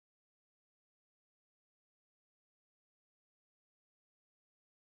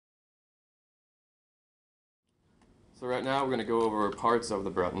So right now we're going to go over parts of the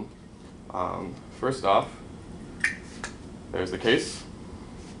Brunton. First off, there's the case.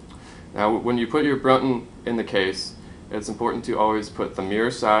 Now when you put your Brunton in the case, it's important to always put the mirror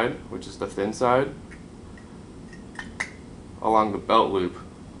side, which is the thin side, along the belt loop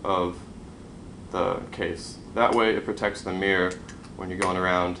of the case. That way it protects the mirror when you're going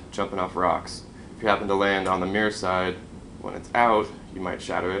around jumping off rocks. If you happen to land on the mirror side when it's out, you might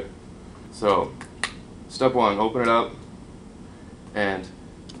shatter it. So step one, open it up and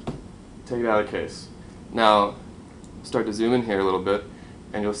take it out of the case. Now start to zoom in here a little bit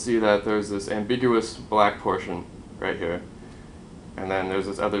and you'll see that there's this ambiguous black portion right here, and then there's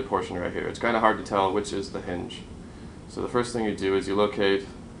this other portion right here. It's kind of hard to tell which is the hinge. So the first thing you do is you locate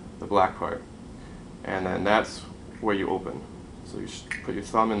the black part, and then that's where you open. So you put your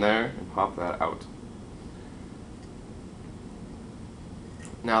thumb in there and pop that out.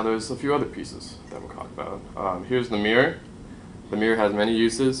 Now there's a few other pieces that we'll talk about. Here's the mirror. The mirror has many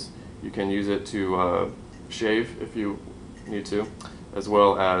uses. You can use it to shave if you need to, as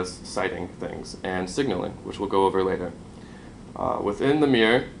well as sighting things and signaling, which we'll go over later. Within the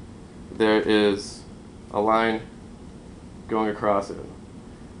mirror, there is a line going across it.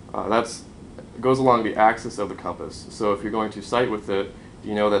 That goes along the axis of the compass. So if you're going to sight with it,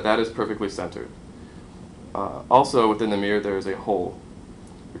 you know that that is perfectly centered. Also within the mirror there is a hole.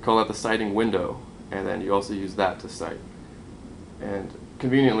 We call that the sighting window, and then you also use that to sight. And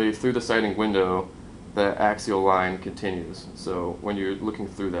conveniently, through the sighting window, the axial line continues. So when you're looking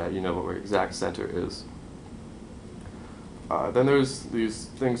through that, you know where exact center is. Then there's these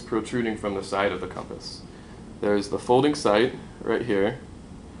things protruding from the side of the compass. There's the folding sight right here,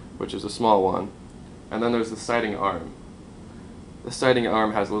 which is a small one, and then there's the sighting arm. The sighting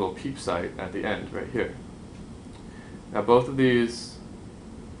arm has a little peep sight at the end right here. Now both of these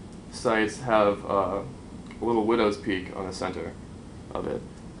sights have a little widow's peak on the center of it,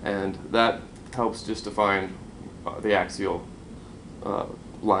 and that helps just define the axial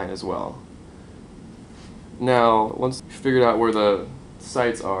line as well. Now, once you figured out where the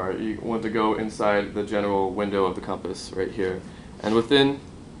sights are, you want to go inside the general window of the compass right here. And within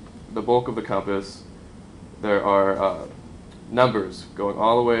the bulk of the compass, there are numbers going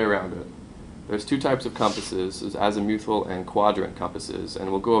all the way around it. There's two types of compasses, there's azimuthal and quadrant compasses,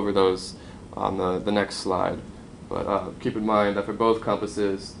 and we'll go over those on the next slide. But keep in mind that for both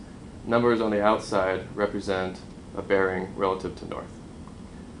compasses, numbers on the outside represent a bearing relative to north.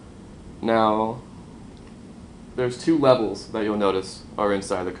 Now, there's two levels that you'll notice are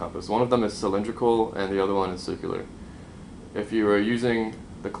inside the compass. One of them is cylindrical and the other one is circular. If you are using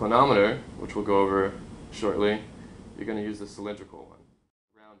the clinometer, which we'll go over shortly, you're going to use the cylindrical one,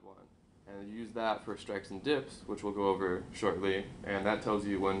 round one. And you use that for strikes and dips, which we'll go over shortly, and that tells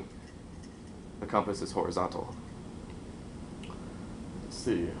you when the compass is horizontal. Let's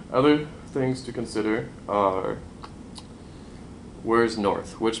see. Other things to consider are where's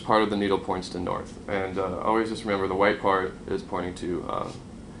north? Which part of the needle points to north? And always just remember the white part is pointing to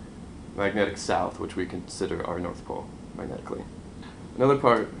magnetic south, which we consider our North Pole magnetically. Another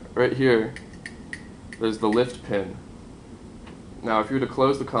part right here, there's the lift pin. Now if you were to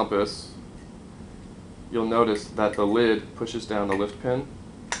close the compass, you'll notice that the lid pushes down the lift pin,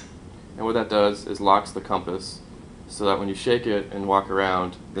 and what that does is locks the compass so that when you shake it and walk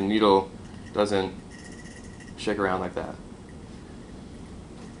around, the needle doesn't shake around like that.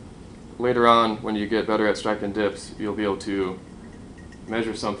 Later on, when you get better at strike and dips, you'll be able to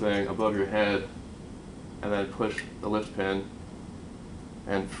measure something above your head and then push the lift pin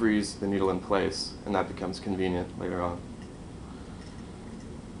and freeze the needle in place, and that becomes convenient later on.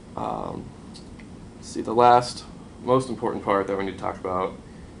 See, the last, most important part that we need to talk about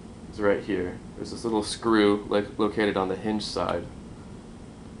is right here. There's this little screw located on the hinge side,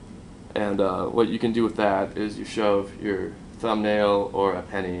 and what you can do with that is you shove your thumbnail or a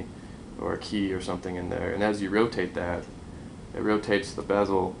penny or a key or something in there, and as you rotate that, it rotates the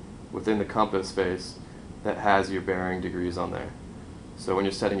bezel within the compass face that has your bearing degrees on there. So when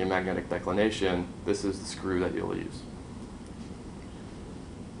you're setting your magnetic declination, this is the screw that you'll use.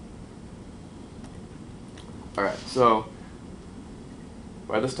 Alright, so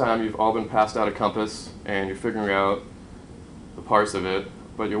by this time you've all been passed out a compass and you're figuring out the parts of it,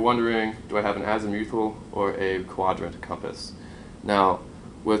 but you're wondering, do I have an azimuthal or a quadrant compass? Now,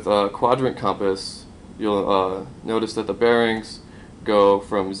 with a quadrant compass, you'll notice that the bearings go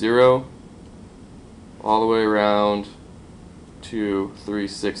from 0 all the way around to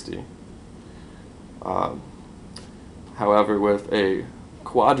 360. However, with a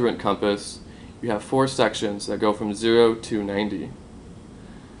quadrant compass, you have 4 sections that go from 0 to 90.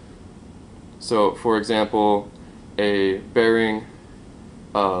 So, for example, a bearing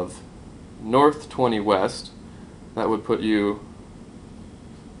of north 20 west, that would put you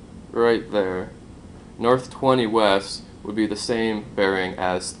right there. North 20 west would be the same bearing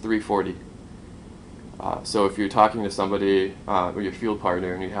as 340. So if you're talking to somebody or your field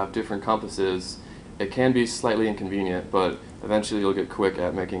partner and you have different compasses, it can be slightly inconvenient, but eventually you'll get quick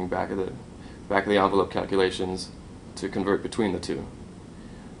at making back of the envelope calculations to convert between the two.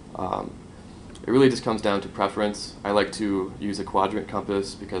 It really just comes down to preference. I like to use a quadrant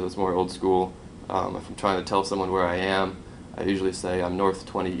compass because it's more old school. If I'm trying to tell someone where I am, I usually say I'm north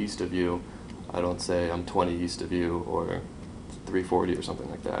 20 east of you. I don't say I'm 20 east of you or 340 or something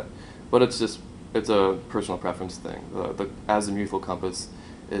like that. But it's a personal preference thing. The azimuthal compass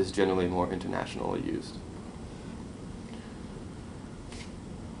is generally more internationally used.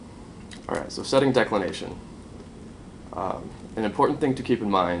 Alright, so setting declination. An important thing to keep in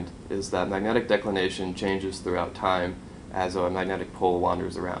mind is that magnetic declination changes throughout time as a magnetic pole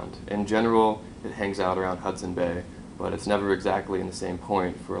wanders around. In general, it hangs out around Hudson Bay, but it's never exactly in the same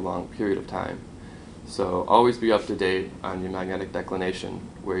point for a long period of time. So always be up to date on your magnetic declination,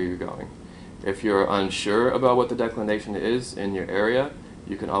 where you're going. If you're unsure about what the declination is in your area,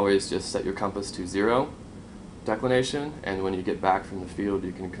 you can always just set your compass to 0 declination, and when you get back from the field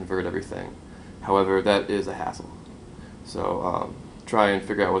you can convert everything. However, that is a hassle. So try and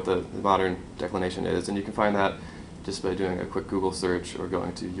figure out what the modern declination is, and you can find that just by doing a quick Google search or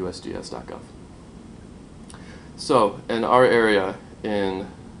going to usgs.gov. So in our area in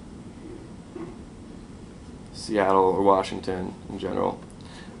Seattle or Washington in general,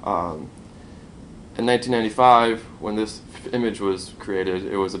 in 1995, when this image was created,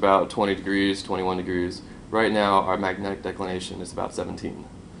 it was about 20 degrees, 21 degrees. Right now, our magnetic declination is about 17.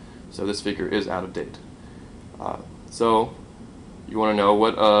 So this figure is out of date. So you want to know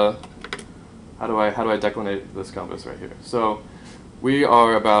what, how do I declinate this compass right here? So we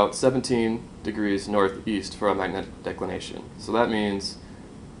are about 17 degrees northeast for our magnetic declination. So that means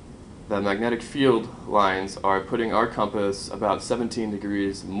the magnetic field lines are putting our compass about 17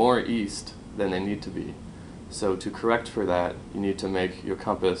 degrees more east than they need to be. So to correct for that, you need to make your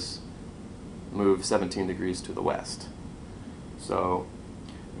compass move 17 degrees to the west. So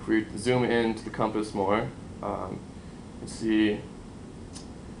if we zoom into the compass more, you see I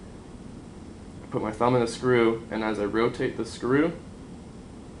put my thumb in the screw, and as I rotate the screw,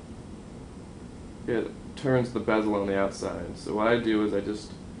 it turns the bezel on the outside. So what I do is I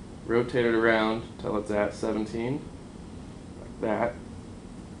just rotate it around till it's at 17, like that.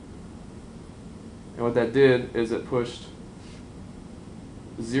 And what that did is it pushed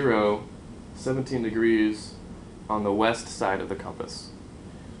 17 degrees on the west side of the compass.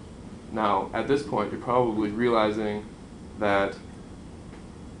 Now, at this point, you're probably realizing that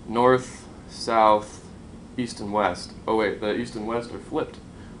north, south, east, and west. Oh wait, the east and west are flipped.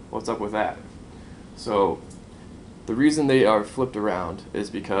 What's up with that? So, the reason they are flipped around is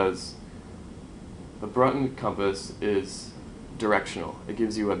because the Brunton compass is directional. It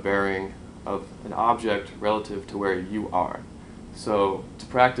gives you a bearing of an object relative to where you are. So, to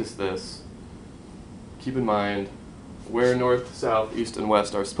practice this, keep in mind where north, south, east, and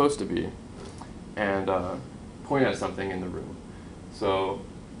west are supposed to be, and point at something in the room. So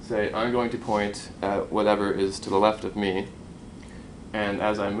say I'm going to point at whatever is to the left of me, and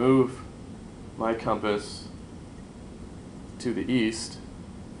as I move my compass to the east,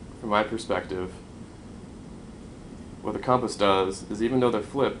 from my perspective, what the compass does is even though they're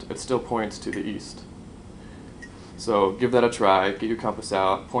flipped, it still points to the east. So give that a try, get your compass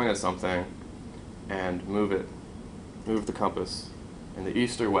out, point at something, and move it. Move the compass in the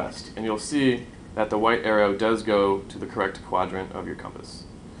east or west, and you'll see that the white arrow does go to the correct quadrant of your compass.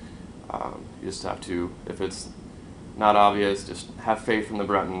 You just have to, if it's not obvious, just have faith in the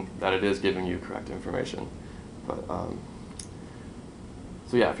Brunton that it is giving you correct information. But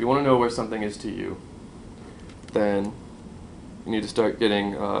so yeah, if you want to know where something is to you, then you need to start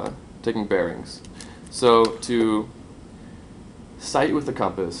getting taking bearings. So to sight with the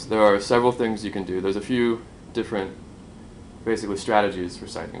compass, there are several things you can do. There's a few different basically strategies for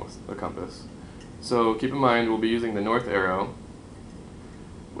sighting with the compass. So keep in mind we'll be using the north arrow,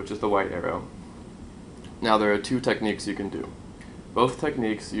 which is the white arrow. Now there are two techniques you can do. Both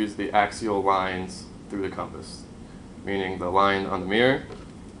techniques use the axial lines through the compass, meaning the line on the mirror,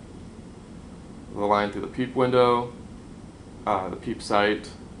 the line through the peep window, the peep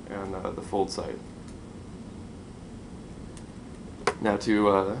sight, and the fold sight. Now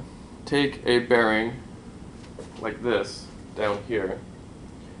to take a bearing like this down here,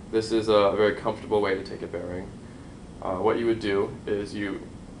 this is a very comfortable way to take a bearing. What you would do is you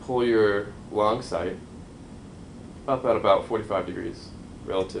pull your long sight up at about 45 degrees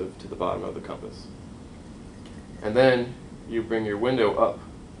relative to the bottom of the compass. And then you bring your window up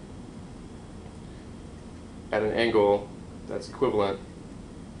at an angle that's equivalent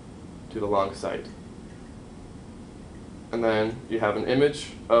to the long sight. And then you have an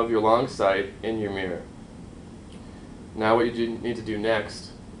image of your long sight in your mirror. Now what you need to do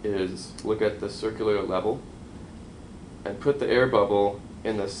next is look at the circular level and put the air bubble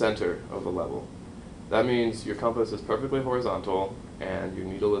in the center of the level. That means your compass is perfectly horizontal and your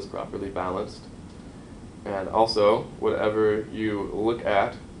needle is properly balanced. And also, whatever you look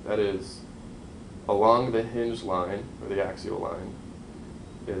at, that is along the hinge line, or the axial line,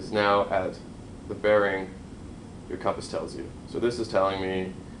 is now at the bearing your compass tells you. So this is telling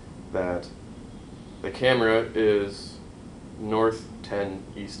me that the camera is north 10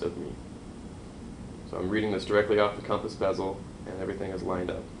 east of me. So I'm reading this directly off the compass bezel, and everything is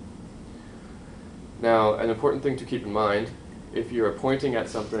lined up. Now, an important thing to keep in mind, if you are pointing at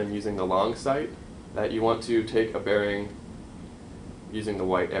something using the long sight, that you want to take a bearing using the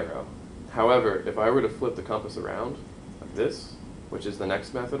white arrow. However, if I were to flip the compass around, like this, which is the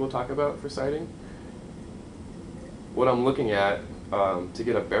next method we'll talk about for sighting, what I'm looking at, to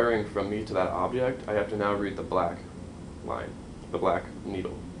get a bearing from me to that object, I have to now read the black line, the black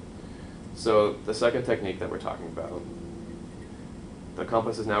needle. So the second technique that we're talking about, the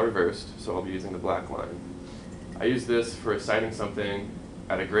compass is now reversed, so I'll be using the black line. I use this for sighting something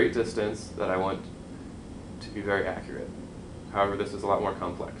at a great distance that I want to be very accurate. However, this is a lot more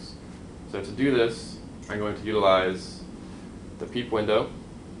complex. So to do this, I'm going to utilize the peep window,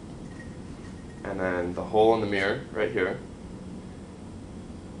 and then the hole in the mirror right here,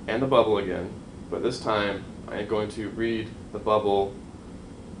 and the bubble again, but this time I am going to read the bubble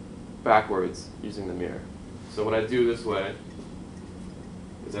backwards using the mirror. So what I do this way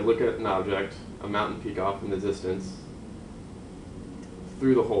is I look at an object, a mountain peak off in the distance,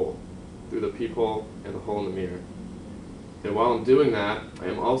 through the hole, through the peephole and the hole in the mirror. And while I'm doing that, I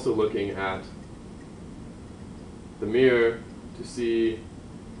am also looking at the mirror to see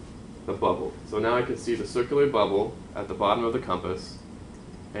the bubble. So now I can see the circular bubble at the bottom of the compass,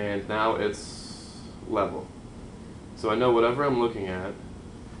 and now it's level. So I know whatever I'm looking at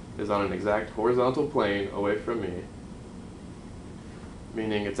is on an exact horizontal plane away from me,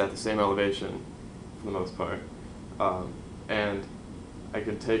 meaning it's at the same elevation for the most part, and I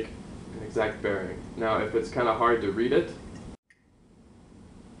can take an exact bearing. Now if it's kind of hard to read it,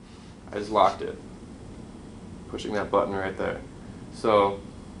 I just locked it, pushing that button right there. So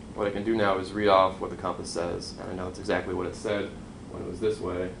what I can do now is read off what the compass says, and I know it's exactly what it said when it was this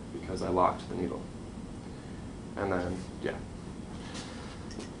way because I locked the needle. And then, yeah,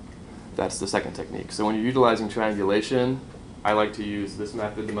 that's the second technique. So when you're utilizing triangulation, I like to use this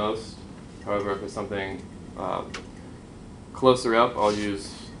method the most. However, if it's something closer up, I'll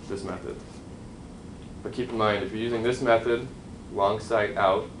use this method. But keep in mind, if you're using this method, long sight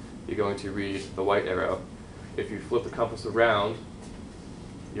out, you're going to read the white arrow. If you flip the compass around,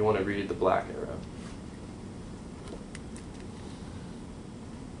 you want to read the black arrow.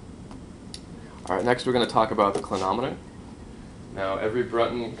 All right, next we're going to talk about the clinometer. Now, every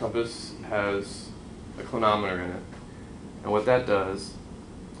Brunton compass has a clinometer in it. And what that does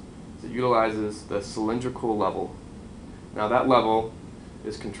is it utilizes the cylindrical level. Now, that level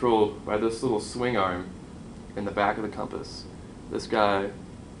is controlled by this little swing arm in the back of the compass. This guy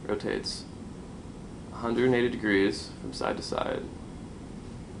rotates 180 degrees from side to side,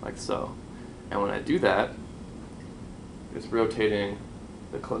 like so. And when I do that, it's rotating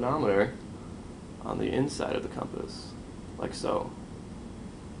the clinometer on the inside of the compass, like so.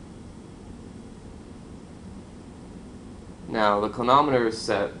 Now, the clinometer is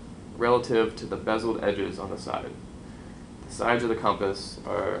set relative to the bezeled edges on the side. The sides of the compass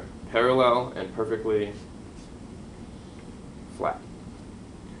are parallel and perfectly flat.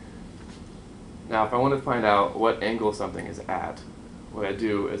 Now, if I want to find out what angle something is at, what I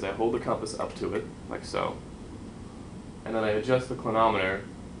do is I hold the compass up to it, like so, and then I adjust the clinometer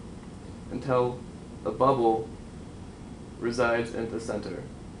until the bubble resides in the center.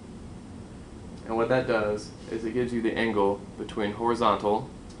 And what that does is it gives you the angle between horizontal,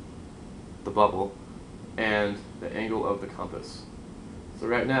 the bubble, and the angle of the compass. So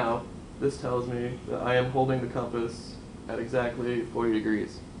right now, this tells me that I am holding the compass at exactly 40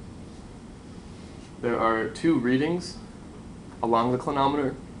 degrees. There are two readings along the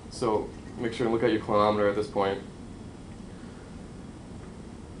clinometer, so make sure to look at your clinometer at this point.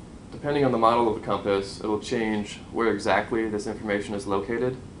 Depending on the model of the compass, it will change where exactly this information is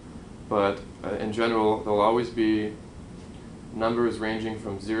located, but in general, there'll always be numbers ranging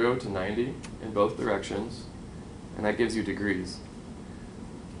from 0 to 90 in both directions, and that gives you degrees.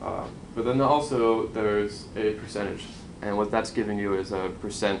 But then also there's a percentage, and what that's giving you is a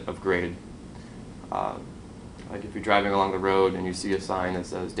percent of grade. Like if you're driving along the road and you see a sign that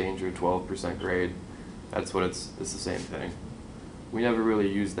says danger 12% grade, that's what it's the same thing. We never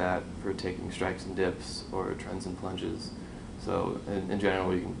really use that for taking strikes and dips or trends and plunges, so in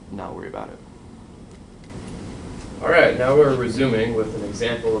general you can not worry about it. Alright, now we're resuming with an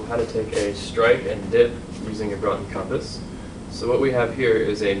example of how to take a strike and dip using a Brunton compass. So what we have here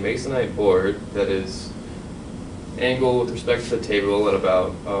is a masonite board that is angled with respect to the table at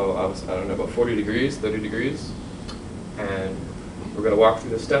about, I don't know, about 40 degrees, 30 degrees. And we're going to walk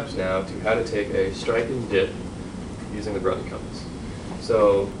through the steps now to how to take a strike and dip using the Brunton compass.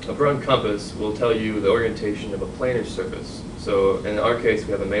 So a Brunton compass will tell you the orientation of a planar surface. So in our case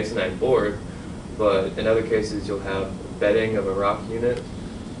we have a masonite board, but in other cases you'll have bedding of a rock unit,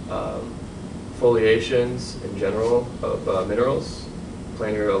 foliations in general of minerals,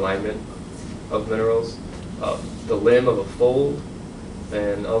 planar alignment of minerals, the limb of a fold,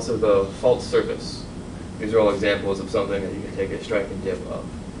 and also the fault surface. These are all examples of something that you can take a strike and dip of.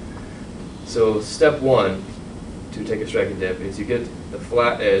 So step one to take a strike and dip is you get the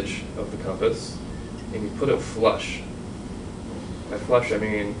flat edge of the compass and you put it flush. By flush I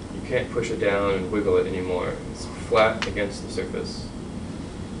mean you can't push it down and wiggle it anymore. It's flat against the surface.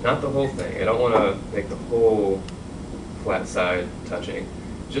 Not the whole thing. I don't want to make the whole flat side touching,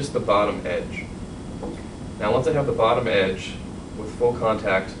 just the bottom edge. Now once I have the bottom edge with full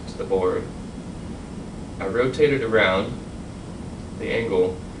contact to the board, I rotate it around the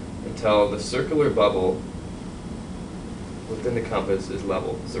angle until the circular bubble within the compass is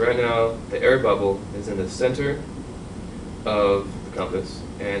level. So right now the air bubble is in the center of the compass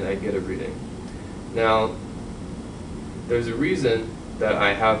and I get a reading. Now there's a reason that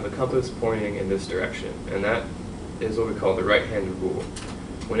I have the compass pointing in this direction, and that is what we call the right-handed rule.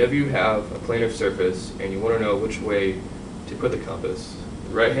 Whenever you have a planar surface and you want to know which way to put the compass,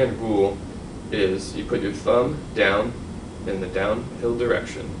 the right-hand rule is you put your thumb down in the downhill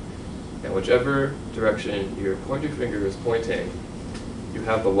direction, and whichever direction your pointer finger is pointing, you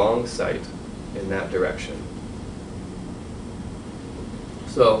have the long sight in that direction.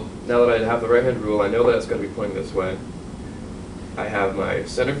 So now that I have the right-hand rule, I know that it's going to be pointing this way. I have my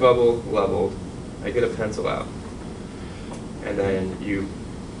center bubble leveled, I get a pencil out, and then you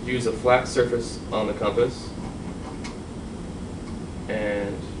use a flat surface on the compass,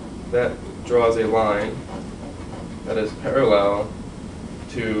 and that draws a line that is parallel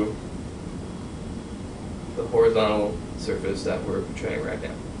to the horizontal surface that we're portraying right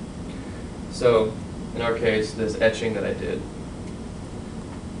now. So in our case, this etching that I did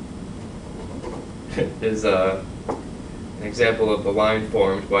is an example of the line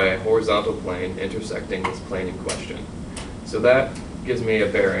formed by a horizontal plane intersecting this plane in question. So that gives me a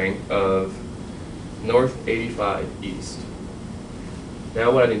bearing of north 85 east.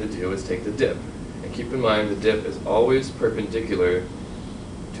 Now what I need to do is take the dip. And keep in mind the dip is always perpendicular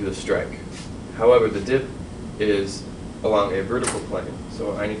to the strike. However, the dip is along a vertical plane.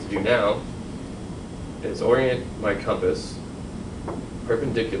 So what I need to do now is orient my compass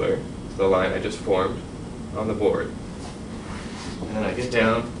perpendicular to the line I just formed on the board. And then I get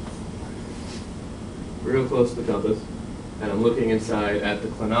down real close to the compass, and I'm looking inside at the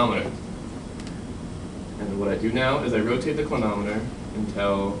clinometer. And what I do now is I rotate the clinometer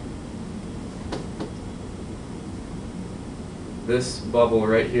until this bubble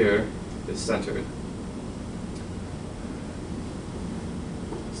right here is centered.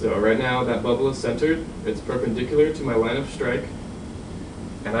 So right now that bubble is centered, it's perpendicular to my line of strike,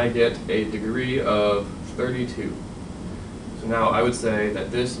 and I get a degree of 32. So now I would say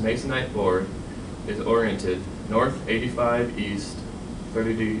that this masonite board is oriented north 85 east,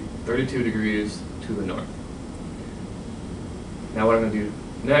 32 degrees to the north. Now what I'm going to do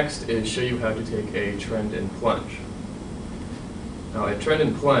next is show you how to take a trend and plunge. Now a trend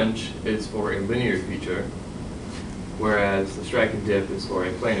and plunge is for a linear feature, whereas the strike and dip is for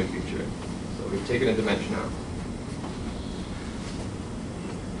a planar feature. So we've taken a dimension out.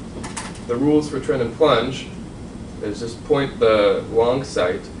 The rules for trend and plunge is just point the long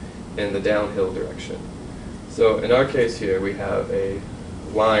sight in the downhill direction. So in our case here, we have a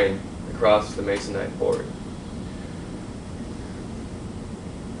line across the masonite board.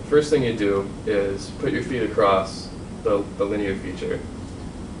 The first thing you do is put your feet across the linear feature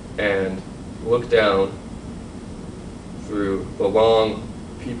and look down through the long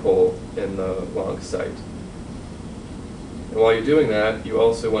peephole in the long sight. And while you're doing that, you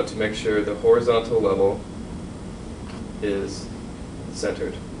also want to make sure the horizontal level is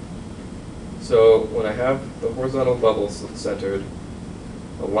centered. So when I have the horizontal bubble centered,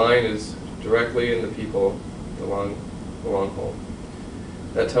 a line is directly in the people along the long hole.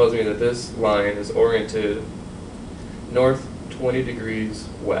 That tells me that this line is oriented north 20 degrees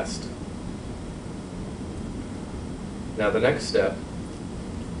west. Now the next step,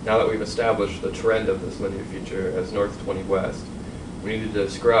 now that we've established the trend of this linear feature as north 20 west, we need to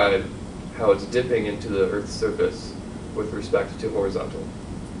describe how it's dipping into the Earth's surface with respect to horizontal.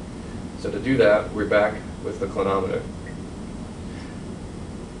 So to do that, we're back with the clinometer.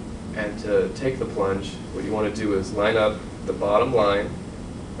 And to take the plunge, what you want to do is line up the bottom line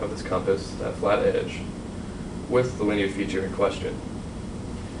of this compass, that flat edge, with the linear feature in question.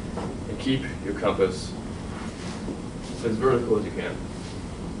 And keep your compass as vertical as you can.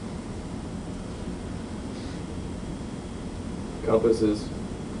 Compass is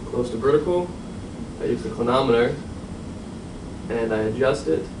close to vertical. I use the clinometer and I adjust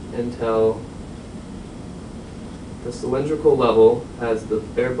it until the cylindrical level has the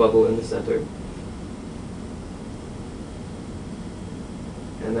air bubble in the center.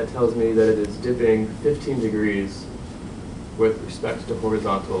 And that tells me that it is dipping 15 degrees with respect to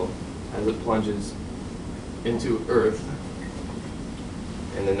horizontal as it plunges into Earth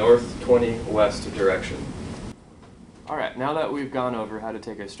in the north 20 west direction. Alright, now that we've gone over how to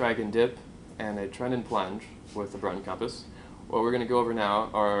take a strike and dip and a trend and plunge with the Brunton compass, what we're going to go over now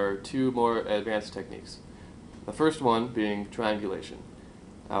are two more advanced techniques. The first one being triangulation.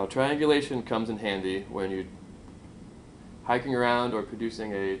 Now, triangulation comes in handy when you're hiking around or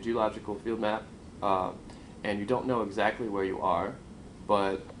producing a geological field map and you don't know exactly where you are,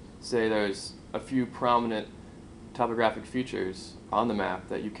 but say there's a few prominent topographic features on the map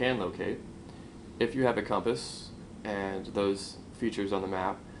that you can locate. If you have a compass and those features on the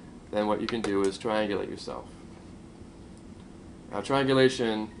map, then what you can do is triangulate yourself. Now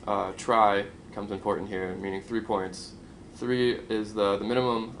triangulation, tri comes important here, meaning 3 points. 3 is the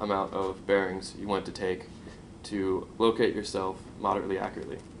minimum amount of bearings you want to take to locate yourself moderately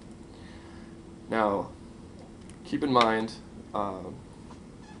accurately. Now, keep in mind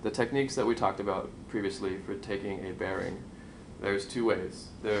the techniques that we talked about previously for taking a bearing. There's two ways.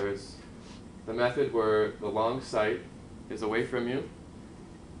 There's the method where the long sight is away from you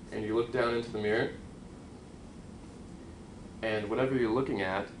and you look down into the mirror, and whatever you're looking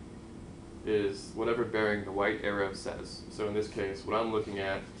at is whatever bearing the white arrow says. So in this case, what I'm looking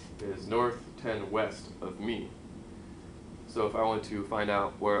at is north 10 west of me. So if I want to find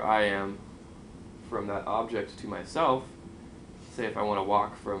out where I am from that object to myself, say if I want to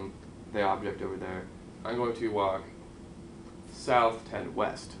walk from the object over there, I'm going to walk south 10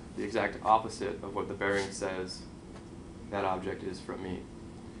 west, the exact opposite of what the bearing says that object is from me.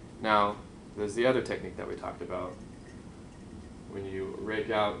 Now, there's the other technique that we talked about. When you rake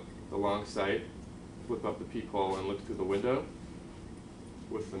out the long sight, flip up the peephole and look through the window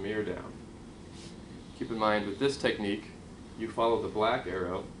with the mirror down. Keep in mind, with this technique, you follow the black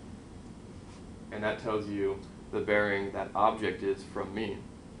arrow, and that tells you the bearing that object is from me.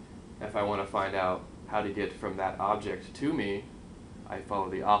 If I want to find out how to get from that object to me, I follow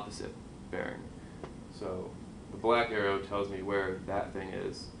the opposite bearing. So the black arrow tells me where that thing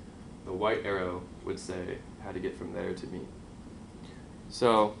is. The white arrow would say how to get from there to me.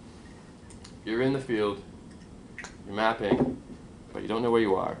 So you're in the field, you're mapping, but you don't know where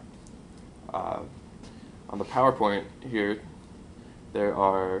you are. On the PowerPoint here, there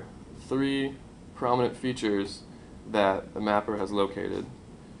are 3 prominent features that the mapper has located.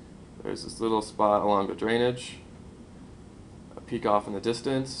 There's this little spot along the drainage, a peak off in the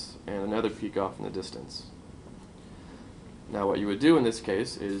distance, and another peak off in the distance. Now what you would do in this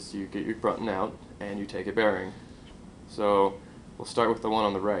case is you get your Brunton out and you take a bearing. So we'll start with the one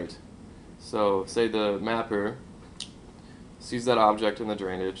on the right. So say the mapper sees that object in the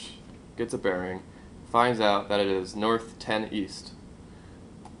drainage, gets a bearing, finds out that it is north 10 east.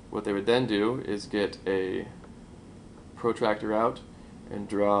 What they would then do is get a protractor out and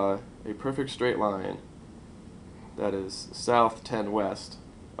draw a perfect straight line that is south 10 west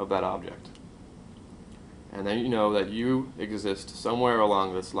of that object. And then you know that you exist somewhere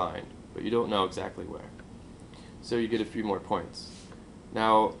along this line, but you don't know exactly where. So you get a few more points.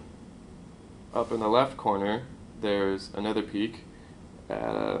 Now, up in the left corner, there's another peak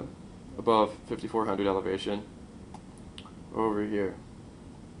at above 5,400 elevation over here.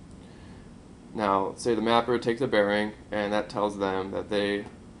 Now, say the mapper takes a bearing, and that tells them that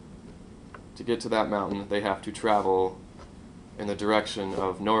to get to that mountain, they have to travel in the direction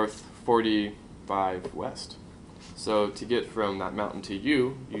of north 45 west. So to get from that mountain to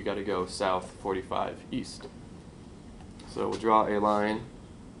you, you got to go south 45 east. So we'll draw a line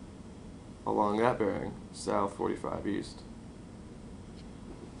along that bearing, south 45 east.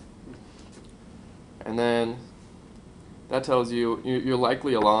 And then that tells you you're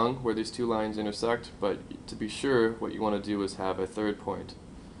likely along where these two lines intersect, but to be sure, what you want to do is have a third point.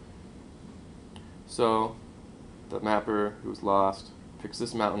 So the mapper who's lost picks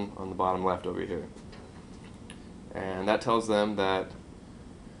this mountain on the bottom left over here. And that tells them that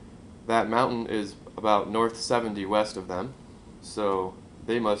that mountain is about north 70 west of them, so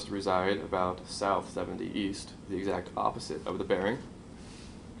they must reside about south 70 east, the exact opposite of the bearing.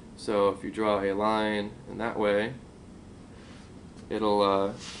 So if you draw a line in that way,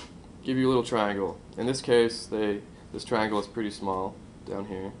 it'll give you a little triangle. In this case, this triangle is pretty small down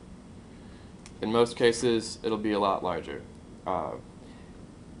here. In most cases, it'll be a lot larger.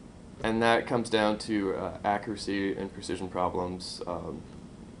 And that comes down to accuracy and precision problems,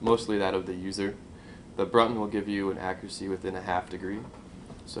 mostly that of the user. The Brunton will give you an accuracy within a half degree.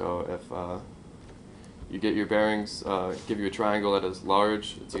 So if you get your bearings, give you a triangle that is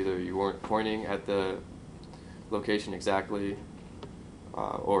large, it's either you weren't pointing at the location exactly,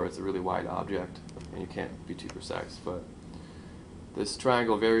 or it's a really wide object and you can't be too precise. But this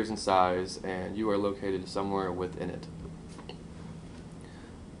triangle varies in size and you are located somewhere within it.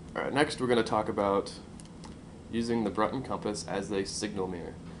 Alright, next we're going to talk about using the Brunton compass as a signal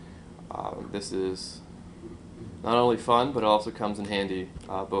mirror. This is not only fun, but it also comes in handy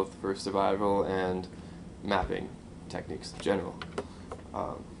both for survival and mapping techniques in general.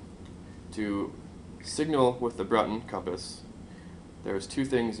 To signal with the Brunton compass, there's two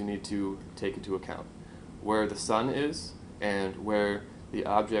things you need to take into account: where the sun is and where the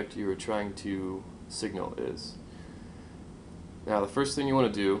object you are trying to signal is. Now the first thing you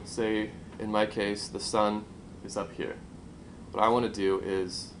want to do, say in my case the sun is up here. What I want to do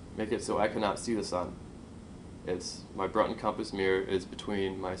is make it so I cannot see the sun. My Brunton compass mirror is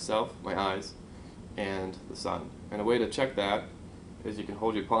between myself, my eyes, and the sun. And a way to check that is you can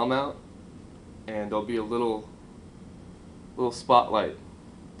hold your palm out and there'll be a little spotlight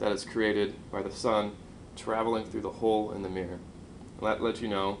that is created by the sun traveling through the hole in the mirror. And that lets you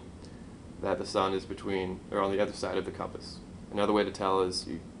know that the sun is between, or on the other side of the compass. Another way to tell is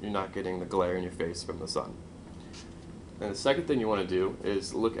you're not getting the glare in your face from the sun. And the second thing you want to do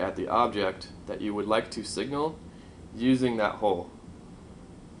is look at the object that you would like to signal using that hole.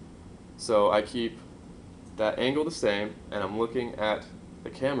 So I keep that angle the same, and I'm looking at the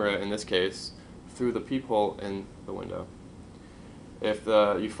camera, in this case, through the peephole in the window. If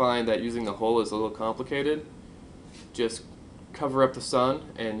you find that using the hole is a little complicated, just cover up the sun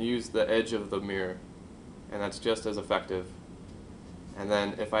and use the edge of the mirror, and that's just as effective. And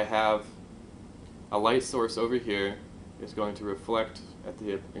then if I have a light source over here, it's going to reflect at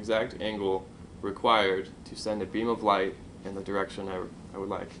the exact angle required to send a beam of light in the direction I would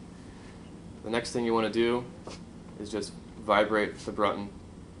like. The next thing you want to do is just vibrate the Brunton,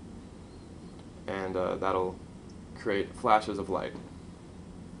 and that'll create flashes of light.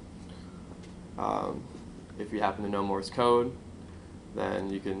 If you happen to know Morse code, then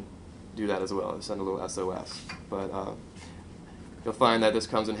you can do that as well, send a little SOS. But you'll find that this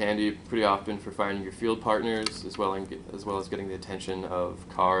comes in handy pretty often for finding your field partners, as well as getting the attention of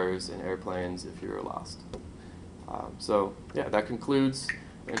cars and airplanes if you're lost. So yeah, that concludes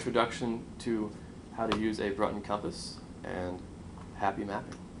the introduction to how to use a Brunton compass, and happy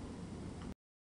mapping.